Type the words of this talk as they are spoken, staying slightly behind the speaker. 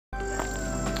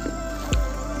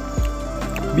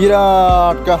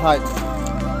बिराद गाहाय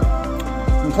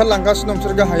ओंखारलांगासिनो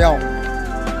बिसोर गाहायाव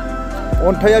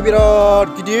अन्थाइया बिराद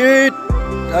गिदिर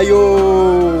आयौ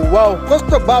वाव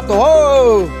खस्थ' बाथ'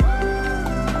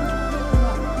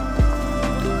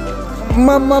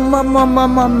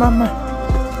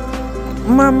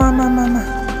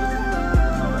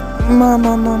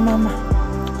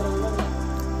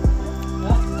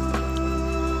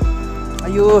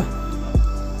 ayo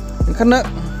ओंखारनो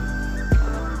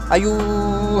आयु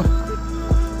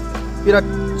बिराद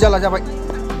जारला जाबाय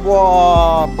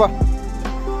बाबा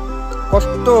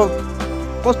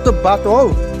खस्थ' बाथ'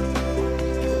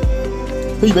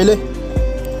 फैबायलै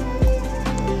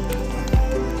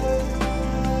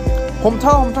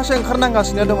हमथासो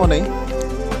ओंखारनांगासिनो दङ नै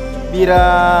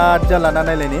बिराद जारला ना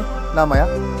नायलाय नै लामाया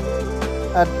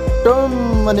एकदम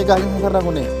माने गाहायजों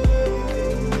ओंखारनांगौ नै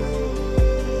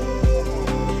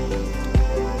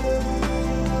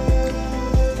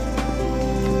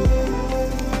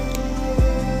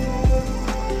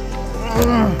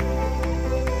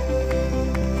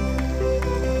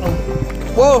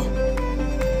wow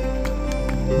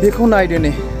बेखौ नायदो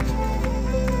नै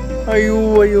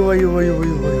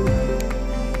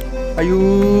आयु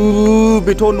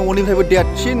बेथ' न'निफ्रायबो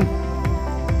देरसिन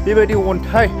बेबायदि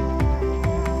अन्थाइ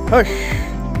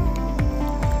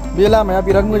बे लामाया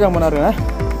बिराद मोजांमोन आरो ना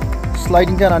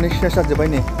स्लाइडिं जानानै सेस जाजोब्बाय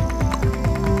नै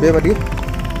बेबायदि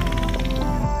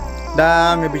दा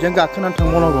आङो बेजों गाखोनानै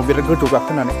थांबावनांगौ बिराद गोजौ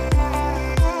गाखोनानै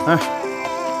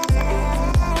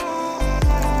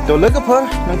थ' लोगोफोर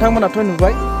नोंथांमोनाथ'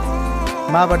 नुबाय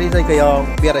माबायदि जायगायाव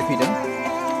बेरायफैदों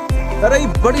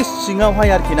ओरैबायदि सिङावहाय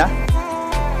आरोखि ना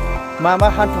मा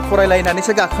हान्थु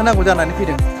फरायलायनानैसो गाखोनांगौ जानानै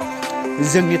फैदों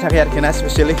जोंनि थाखाय आरोखि ना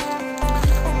स्पेसियेलि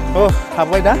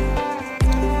हाबबाय दा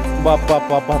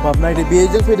बाब नायदो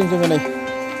बेजों फैदों जोङो नै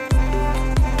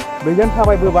बेजों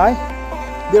थाबायबोबाय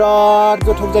बिराद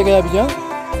गोथौ जायगाया बेजों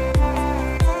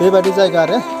बेबायदि जायगा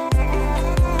आरो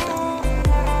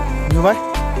नुबाय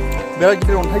बिराद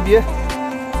गिदिर अन्थाइ बियो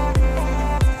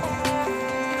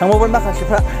थांबावबाय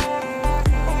माखासेफ्रा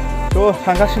थ'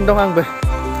 थांगासिनो दं आंबो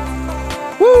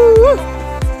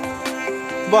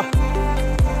बा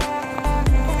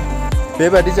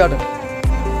बेबायदि जादों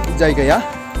जायगाया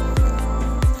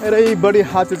ओरैबायदि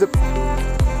हाजोजोब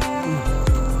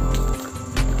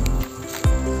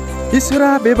इसोरा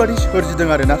बेबायदि सोरजिदों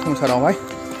आरोना संसारावहाय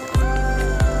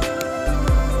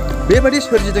बेबायदि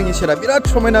सोरजिदों इसोरा बिराद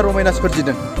समायना रमायना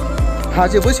सोरजिदों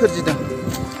हाजोबो सोरजिदों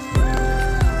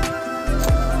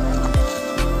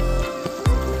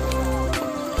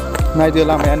नायदो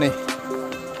लामाया नै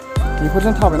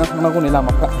बेफोरजों थाबायना थांनांगौ नै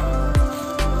लामाफ्रा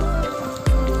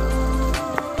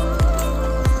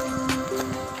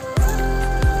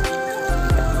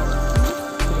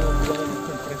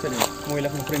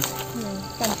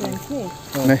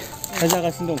नै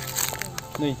जागासिनो दं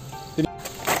नै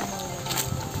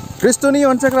ख्रिस्ट'नि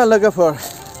अनसायग्रा लोगोफोर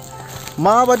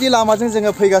माबायदि लामाजों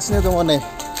जोङो फैगासिनो दङ नै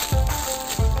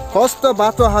खस्थ'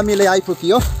 बाथ' हामिले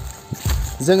आइफुकियो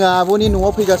जोङो आब'नि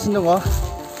न'आव फैगासिनो दङ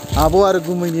आब' आरो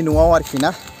गुमैनि न'आव आरोखि ना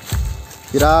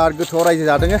बिराद गोथौआव रायजो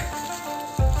जादों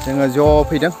जोङो ज'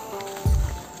 फैदों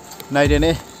नायदो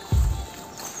नै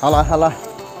हाला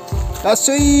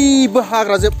गासैबो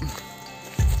हाग्राजोब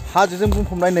हाजोजों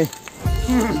बुंफबनाय नै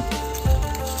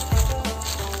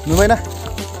नुबायना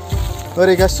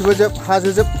ओरै गासिबो जोब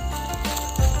हाजोजोब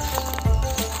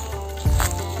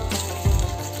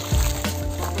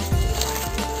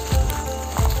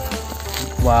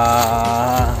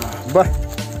वाह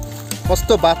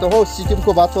कस्तो बाटो हो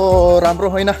सिक्किमको बाटो राम्रो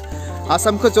होइन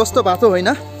आसामको जस्तो बाटो होइन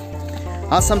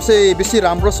आसाम चाहिँ बेसी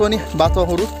राम्रो छ नि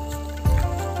बाटोहरू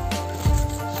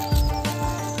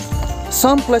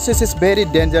some places is very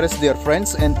dangerous dear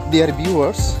friends and dear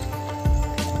viewers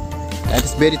and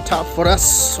it's very tough for us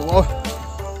whoa.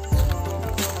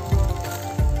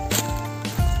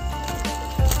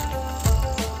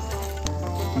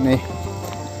 Nih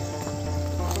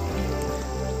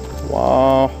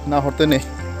wow नाहरदो नै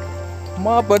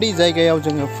माबायदि जायगायाव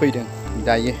जोङो फैदों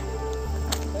दायो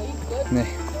नै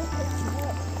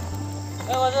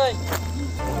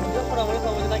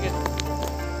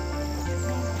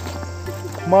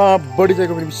माबायदि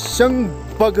जायगायाव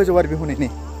बेसेबांबा गोजौ आरो बेखौ नै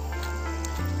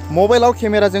मबाइलाव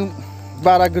केमेराजों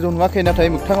बारा गोजौ नुवाखै नाथाय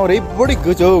मोगथाङाव ओरैबायदि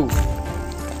गोजौ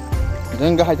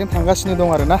जों गाहायजों थांगासिनो दं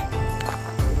आरो ना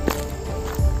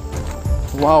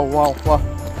वाव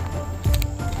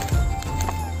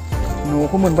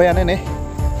न'खौ मोनबायानो नै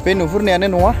बे नुहुरनायानो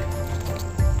न'आ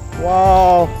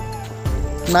वाव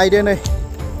नायदो नै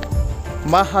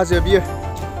मा हाजो बियो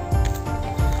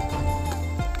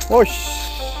ओश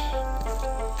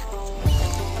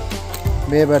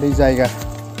बेबादि जायगा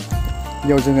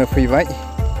बेयाव जोङो फैबाय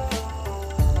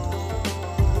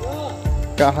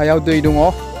गाहायाव दै दङ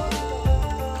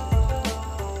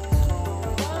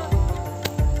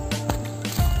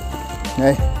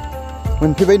नै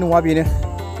मोनफैबाय न'आ बेनो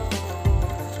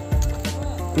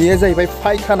बेयो जाहैबाय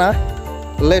फायखाना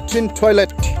लेट्रिन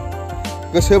टयलेट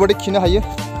गोसोबादि खिनो हायो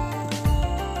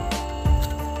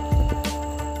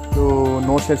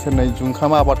न' सेर सेर नै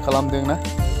जुंखाम आबाद खालामदों ना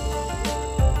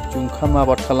जुंखाम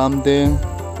आबाद खालामदों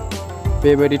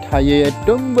बेबायदि थायो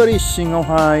एकदमबारे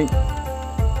सिङावहाय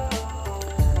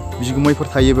बिगुमैफोर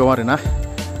थायो बेयाव आरोना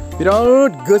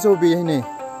बिराद गोजौ बेहाय नै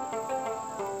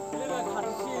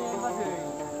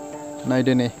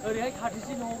नायदो नै ओरैहाय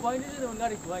खाथिसि न'आव बाहायनो दोनोमोन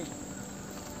गारिखौहाय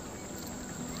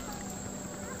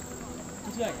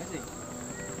मिथिबाय गासै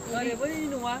गारिया बै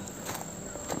नङा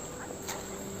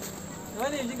नै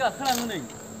बिजों गाखोलाङो नै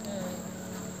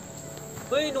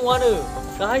बै न'आनो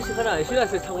गाहाय सोखाना एसे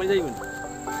लासै थांबाय जायोमोन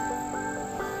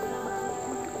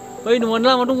बै न'आनो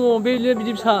लामा दङ बे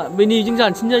बिदि फिसा बेनि बिजों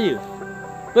जानसिन जायो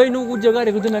बै न' गुदियाव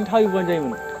गारिखौ दोननानै थाबायबानो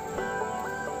जायोमोन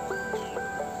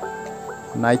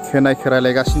नायखो नायखो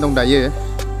रायलायगासिनो दं दायो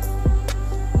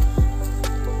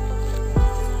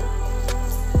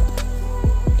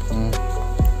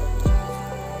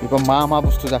बेबा मा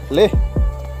बुस्थु जाखोलै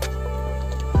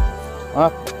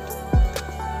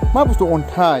मा बुस्थु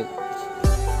अन्थाइ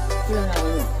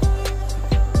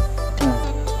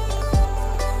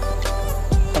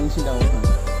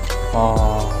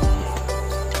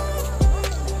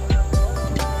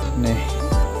नै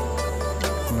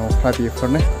न'फ्रा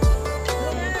बेफोरनो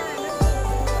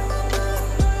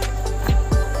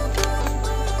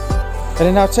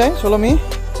ओरैनो आउटसाइ सल'मि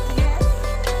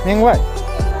मेंबाय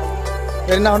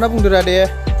ओरैनो हरना बुंदोरा दे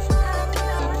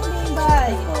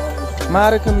मा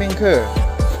रोखोम मेंखो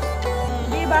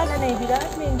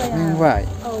मेंबाय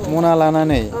मना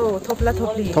लानानै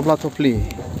थफ्ला थफ्लि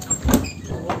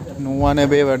न'आनो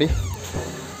बेबादि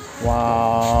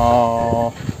वाव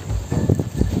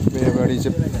बेबादि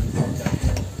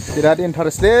बिराद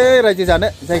इन्टारेस्टलै रायजो जानो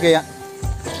जायगाया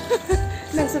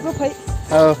नोंसोरबो फै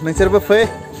औ नोंसोरबो फै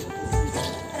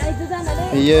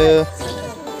बेयो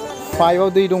पाइपआव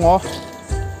दै दङ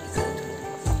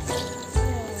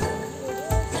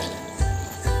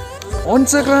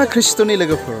अनजाग्रा खृष्टनि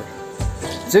लोगोफोर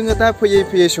जोङो दा फैयै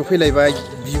फैयै सफैलायबाय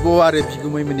बिब' आरो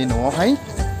बिगुमैमोननि न'आवहाय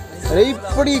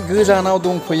ओरैबादि गोजानाव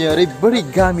दंफैयो ओरैबादि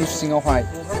गामि सिङावहाय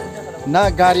ना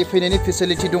गारि फैनायनि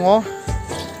फेसिलिटि दङ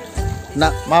ना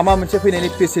माबा मोनसे फैनायनि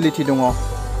फेसिलिटि दङ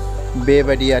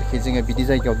बेबायदि आरोखि जोङो बिदि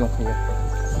जायगायाव दंफैयो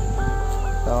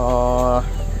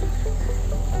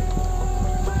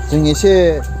जों एसे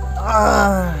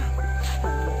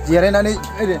जिरायनानै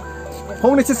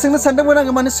फंनैसो सोंनो सानदोंमोन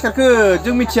आङो मानो सिखारखो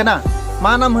जों मिथियाना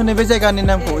मा नाम होनो बे जायगानि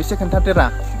नामखौ एसे खोन्थादोरा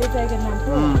बे जायगानि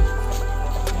नामखौ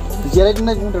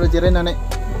जिरायनानै बुंदोरा जिरायनानै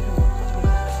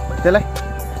देलाय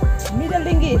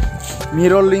मिडलिंगी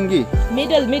मिरलिंगी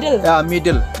middle middle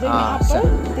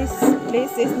this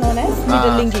place is known as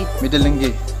मिडलिंगी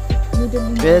मिडलिंगी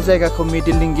बे जायगाखौ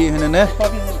मिडलिंगी होनोनो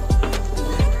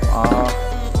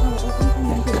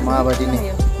माबायदि नै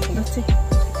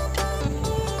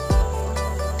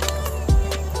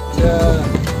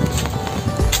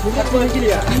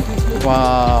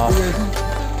वाह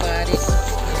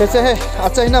कैसे है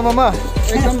अच्छा है ना मामा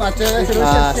एकदम अच्छा है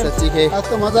सच्ची है आज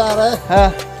तो मजा आ रहा है हाँ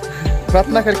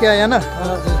प्रार्थना करके आया ना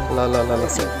ला ला ला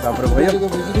बाबर भयो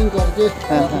विजिटिंग करके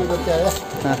आया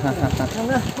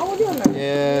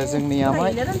ये जोंनि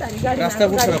आमाय रास्ता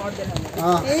बुक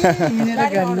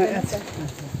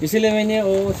इसलिए मैंने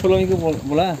वो सोलोमी को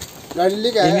बोला गाड़ी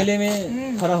लेके आया एमएलए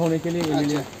में खड़ा होने के लिए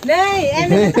एमएलए नहीं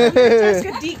एमएलए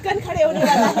उसके डीकन खड़े होने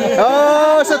वाला है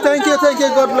ओह so thank you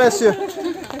God bless you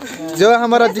जो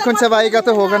हमारा डिकन साहब आएगा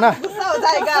तो होगा ना गुस्सा हो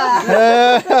जाएगा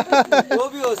वो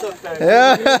भी हो सकता है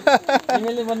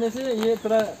एमएलए बनने से ये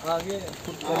थोड़ा आगे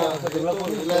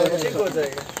ठीक हो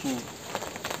जाएगा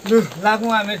लागू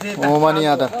हमें थे ओ मानी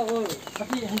आता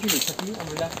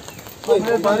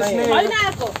होइन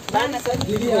आएको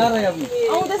दीदी आ रहे हैं अभी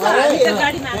आउँदैछ हामी त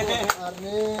गाडीमा आएको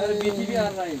अरे बेटी भी आ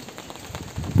रहा है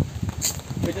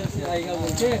बेटा से आएगा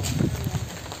बोल के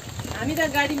हामी त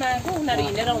गाडीमा आएको उनीहरू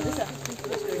हिँडेर आउँदैछ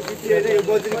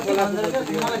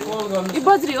यो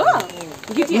बज्री हो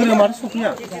गिटी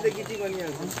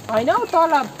होइन हौ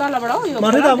तलबाट हो यो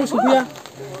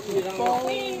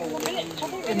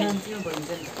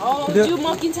त्यो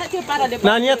मकिन्छ त्यो पाराले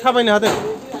नानीया थाबायनो हादों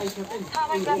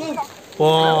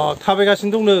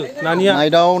थाबायगासिनो दंनो नानीया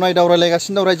नायदाव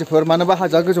रायलायगासिनो दं रायजोफोर मानोबा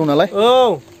हाजोआ गोजौ नालाय औ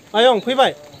आयं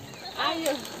फैबाय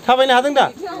थाबायनो हादों दा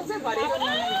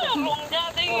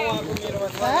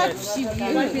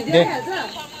दे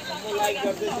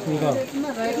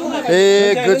बे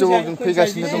गोजौआव जों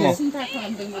फैगासिनो दङ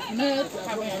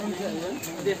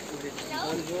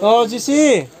अ जिसि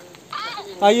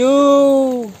आयु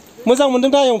मोजां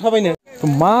मोनदों दा आयं थाबायनो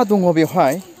मा दङ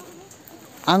बेवहाय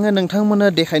आङो नोंथांमोननो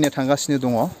देखायनो थांगासिनो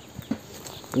दङ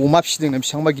अमा फिसिदोंनो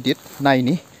बेसेबांबा गिदिर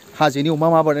नायनि हाजोनि अमा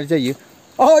माबायदि जायो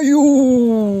आयु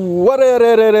आरे आरे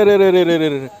आरे आरे आरे आरे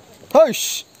आरे हैस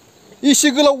इसे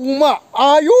गोलाव अमा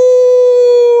आयु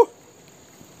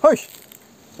हैस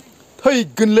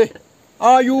थैगोनलै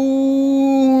आयु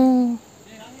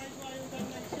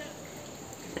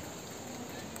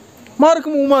मा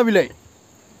रोखोम अमा बिलाय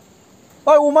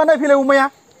ओइ अमा नायफैलाय अमाया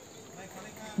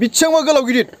बिथिंबा गोलाव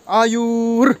गिदिर आयु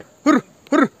होर होर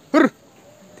होर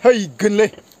थैगोनलै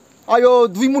आयौ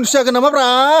 2 मनसो जागोन नामाब्रा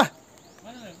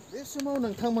बे समाव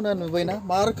नोंथांमोना नुबायना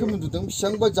मा रोखोम नुदों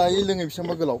बेसेबांबा जायै लोङै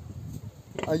बेसेबांबा गोलाव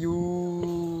आयु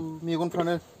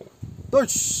मेगनफ्रानो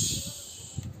दस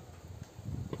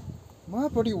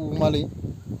माबादि अमालै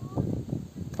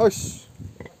हैस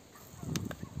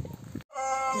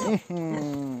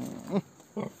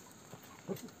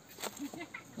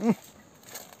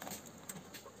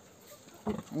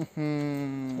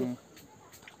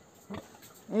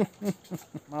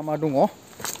मा दङ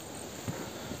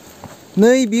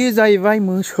नै बेयो जाहैबाय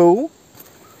मोसौ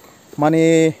माने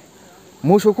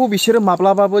मोसौखौ बिसोरो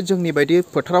माब्लाबाबो जोंनि बायदि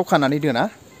फोथाराव खानानै दोना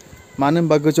मानो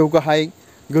होनबा गोजौ गाहाय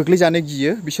गोग्लैजानो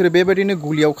गियो बिसोरो बेबायदिनो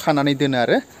गुलियाव खानानै दोनो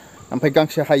आरो ओमफ्राय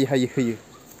गांसो हायै हायै होयो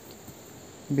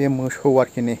बे मोसौ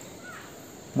आरोखि ने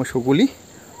मोसौ गलि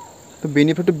थ'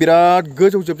 बेनिफ्रायथ' बिराद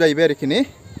गोजौजोब जाहैबाय आरोखि ने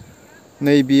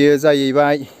नै बेयो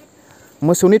जाहैबाय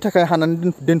मोसौनि थाखाय हानानै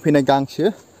दोनफैनाय गांसो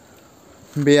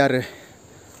बे आरो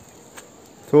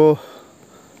थ'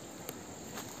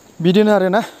 बिदिनो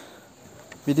आरोना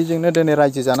बिदिजोंनो दिनै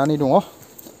रायजो जानानै दङ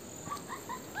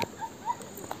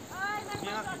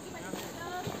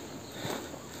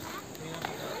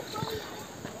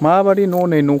माबादि न'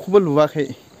 नै न'खौबो लुवाखै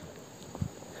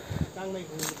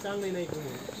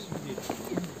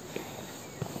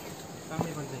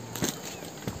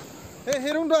हे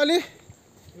हेरंद आलि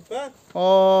अ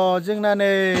जोंना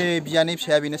नै बियानि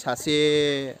फिसाया बेनो सासे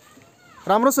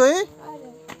रामरसै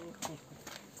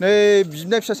नै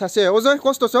बिबनाय फिसा सासे अजय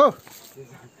कस्त'स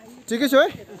ठिकै छ है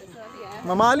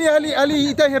मामा अलि अलि अलि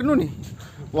इता हेर्नु नि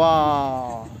वा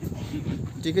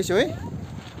ठिकै छ है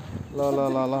ल ल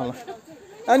ल ल ल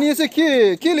अनि यो चाहिँ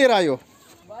के लिएर आयो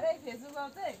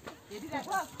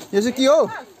यो चाहिँ के हो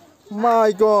माइ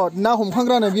गड ना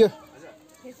हमखांग्रानो बियो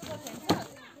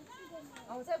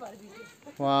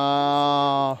वा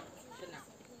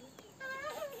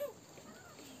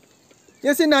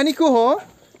यो चाहिँ नानीको हो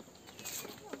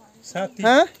साथी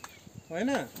हाँ होइन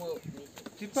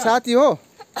साथी हो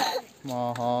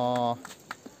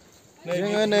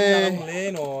जोङो नै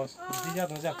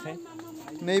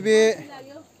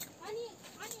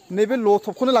नैबे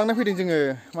लथबखौनो लांना फैदों जोङो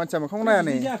मानसिया मोखांखौ नाया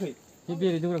नै बे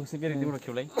बेरे दुंग्राखौसो बेरे दुंग्रा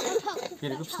खेवलाय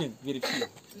बेरेखौ फिसिदों बेरे फिसिदों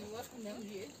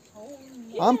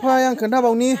ओमफ्राय आं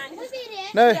खोन्थाबावनि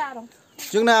नै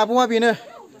जोंना आब'आ बेनो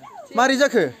मारै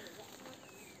जाखो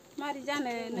मारै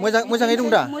जानो मोजाङै दं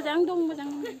दा मोजां दं मोजां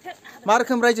मा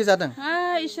रोखोम रायजो जादों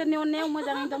इसोरनि अननायाव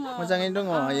मोजाङैनो दङ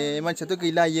ए मानसियाथ'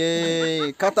 गैला ए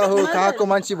काता हो कहाँको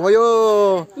मान्छे भयो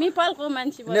नेपालको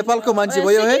मान्छे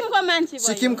भयो है मान्छे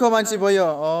सिक्किमको मान्छे भयो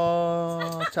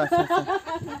अच्छा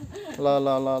ल ल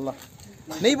ल ल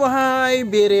नै बहाय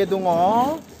बेरे दङ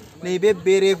नैबे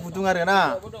बेरे गुदुं आरोना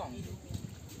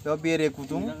बेयाव बेरे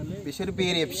गुदुं बिसोर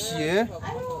बेरे फिसियो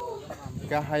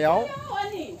गाहायाव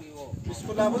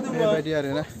बेबायदि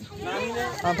आरोना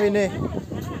ओमफ्राय नै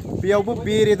बेयावबो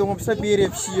बेरे दङ बिस्रा बेरे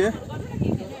फिसियो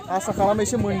आसा खालामो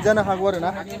एसे मोनजानो हागौ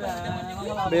आरोना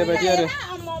बेबायदि आरो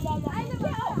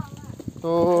थ'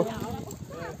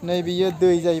 नै बियो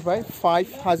दै जाहैबाय पाइप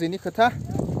हाजोनि खोथा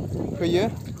फैयो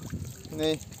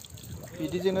नै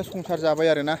बिदिजोंनो संसार जाबाय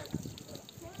आरोना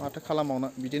माथो खालामबावनो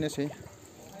बिदिनोसै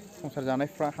संसार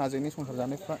जानायफ्रा हाजोनि संसार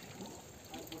जानायफ्रा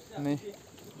नै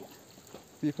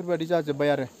बेफोरबायदि जाजोब्बाय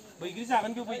आरो बैग्रि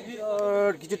जागोन बे बैग्रि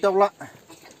गिदिर दाउला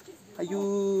आयु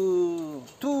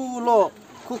तुल'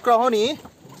 कुक्रा हनि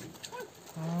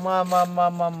मा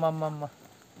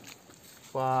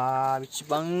बा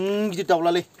बेसेबां गिदिर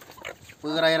दाउलालै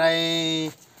बोरायराय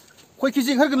खय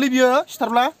केजि ओंखारगोनलै बियो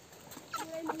सिथारब्ला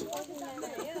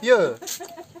बियो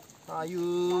आयु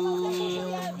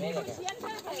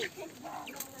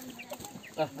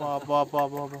हाबाब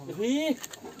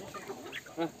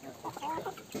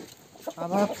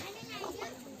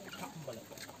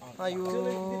आयु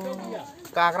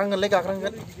गाग्रांगोनलै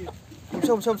गाग्रांगोन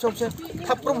हमसे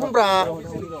थाब हमब्रा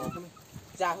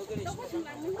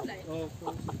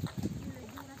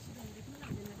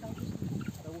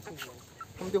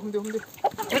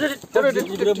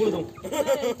गिदिरा बुल दं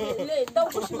दाउ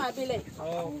गोसोमा बेलाय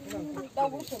दाउ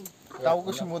गोसोम दाउ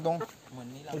गोसोमबो दं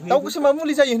दाउ गोसोमा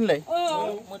मुलि जायो होनलाय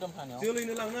मोदोम थानायाव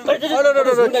जोलैनो लांना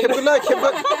खेबगोनलाय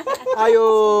खेबगोन आयौ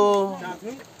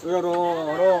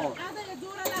र'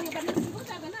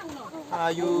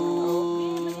 आयु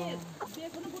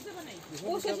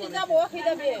बोसोरसे जाबावाखै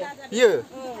दा बे बियो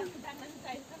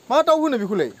मा दाउ होनो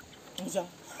बेखौलाय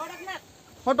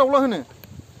मा दाउला होनो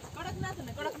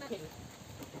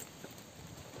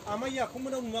आमाय याखौ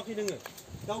मोनाव नुवाखै नोङो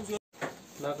दाउजो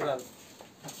ना गोरान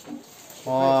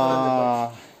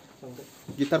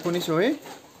गिटारफोरनि सय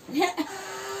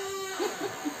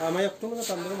आमायाखौथ' नोङो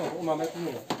दामदों माबा मामायाखौ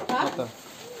नोङो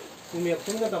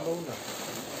उमियाखौथ' नोङो दामबावो ना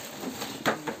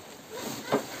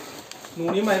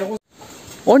न'नि माइरंखौ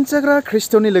अनजाग्रा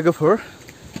ख्रिस्ट'नि लोगोफोर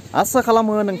आसा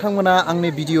खालामो नोंथांमोना आंनि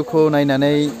भिडिअखौ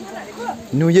नायनानै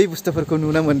नुयै बुस्थुफोरखौ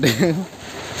नुनो मोन्दों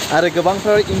आरो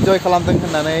गोबांथार इन्जय खालामदों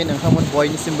होननानै नोंथांमोन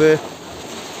बयनिसिमबो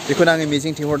बेखौनो आङो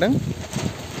मिजिंथिहरदों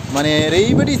माने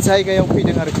ओरैबायदि जायगायाव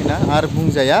फैदों आरोखि ना आरो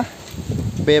बुंजाया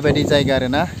बेबायदि जायगा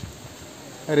आरोना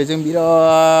ओरैजों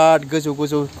बिराद गोजौ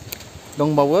गोजौ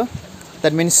दंबावो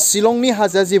द्याट मिन्स शिलंनि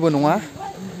हाजोआ जेबो नङा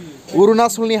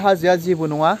अरुणाचलनि हाजोआ जेबो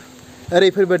नङा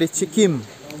ओरैफोरबायदि सिक्किम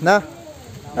ना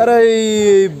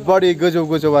ओरैबादि गोजौ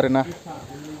गोजौ आरोना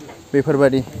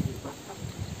बेफोरबायदि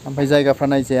ओमफ्राय जायगाफ्रा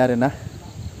नायजाया आरोना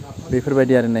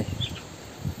बेफोरबायदि आरो नै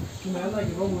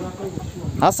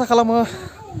आसा खालामो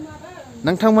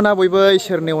नोंथांमोना बयबो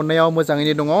इसोरनि अननायाव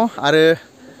मोजाङैनो दङ आरो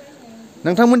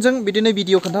नोंथांमोनजों बिदिनो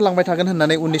भिडिअ खोन्थालांबाय थागोन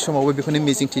होननानै उननि समावबो बेखौनो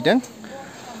मिजिंथिदों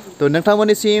थ'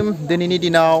 नोंथांमोननिसिम दिनैनि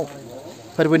दिनाव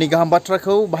फोरबोनि गाहाम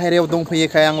बाथ्राखौ बाहेरायाव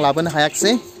दंफैयोखाय आं लाबोनो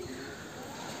हायाखिसै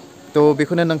थ'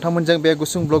 बेखौनो नोंथांमोनजों बे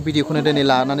गुसुं ब्लग भिडिअखौनो दिनै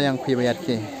लानानै आं फैबाय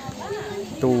आरोखि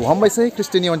थ' हामबायसै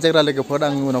ख्रिस्ट'नि अनजाग्रा लोगोफोर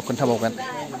आं उनाव खोन्थाबावगोन